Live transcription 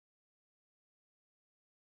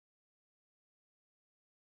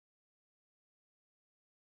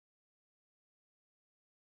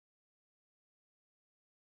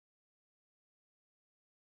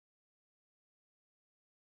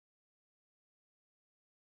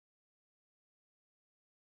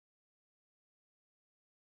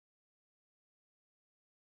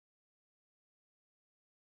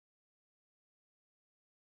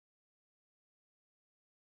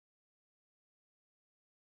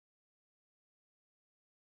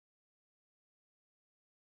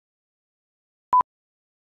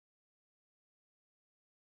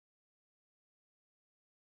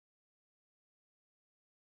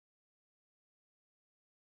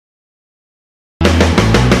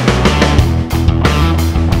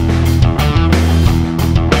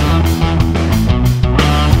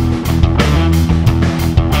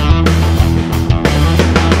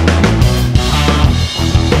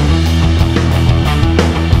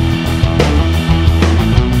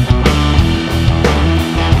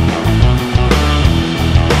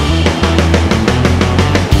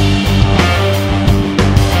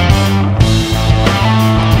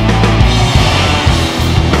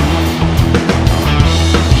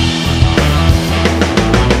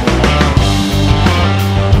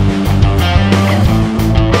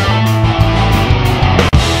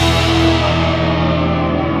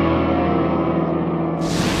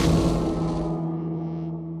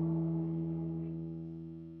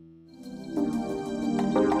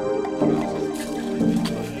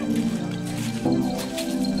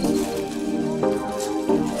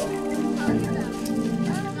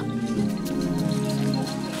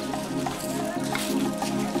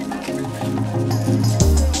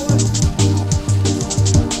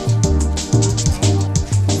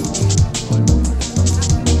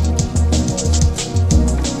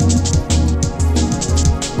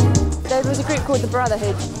brother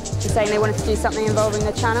who was saying they wanted to do something involving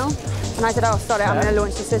the channel. And I said, oh, sorry, I'm going to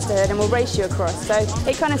launch the Sisterhood and we'll race you across. So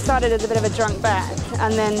it kind of started as a bit of a drunk bet.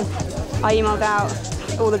 And then I emailed out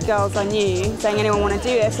all the girls I knew saying, anyone want to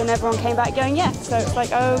do this? And everyone came back going, yes. So it's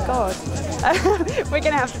like, oh, God, we're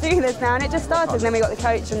going to have to do this now. And it just started. And then we got the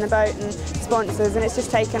coach and the boat and sponsors. And it's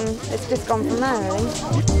just gone from there, really.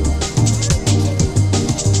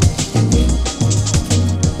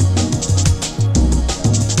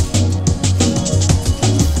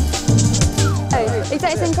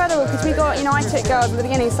 It's incredible because we got, I took girls at the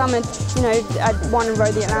beginning, some had, had won and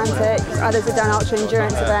rode the Atlantic, others had done ultra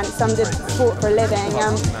endurance events, some did sport for a living,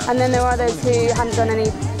 and then there were others who hadn't done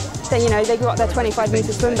any, they got their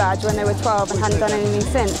 25-metre swim badge when they were 12 and hadn't done anything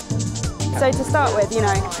since. So to start with, you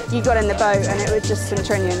got in the boat and it was just some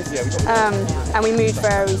trinions, and we moved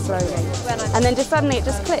very slowly. And then just suddenly it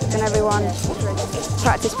just clicked and everyone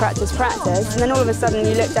practice, practice, practice, and then all of a sudden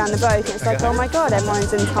you look down the boat and it's like, oh my God,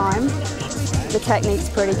 everyone's in time. The technique's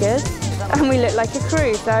pretty good, and we look like a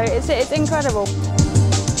crew, so it's incredible.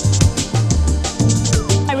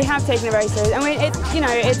 We have taken it very seriously. I mean,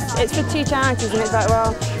 it's for two charities, and it's like,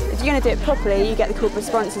 well, if you're going to do it properly, you get the corporate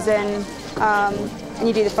sponsors in, and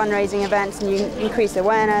you do the fundraising events, and you increase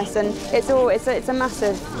awareness, and it's a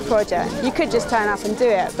massive project. You could just turn up and do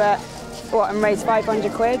it, but and raise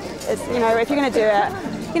 500 quid? It's, if you're going to do it,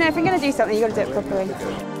 if you're going to do something, you've got to do it properly.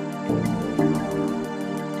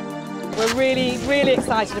 We're really, really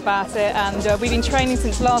excited about it, and we've been training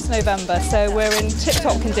since last November, so we're in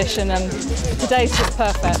tip-top condition, and today's just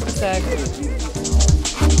perfect. So.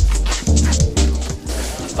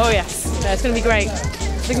 Oh yes, it's going to be great.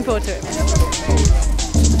 Looking forward to it.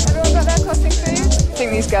 Everyone got their crossing food? I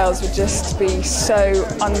think these girls would just be so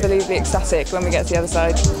unbelievably ecstatic when we get to the other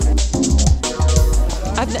side.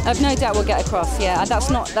 I've no doubt we'll get across, yeah.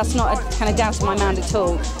 That's not a kind of doubt in my mind at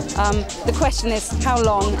all. The question is how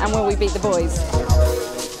long and will we beat the boys?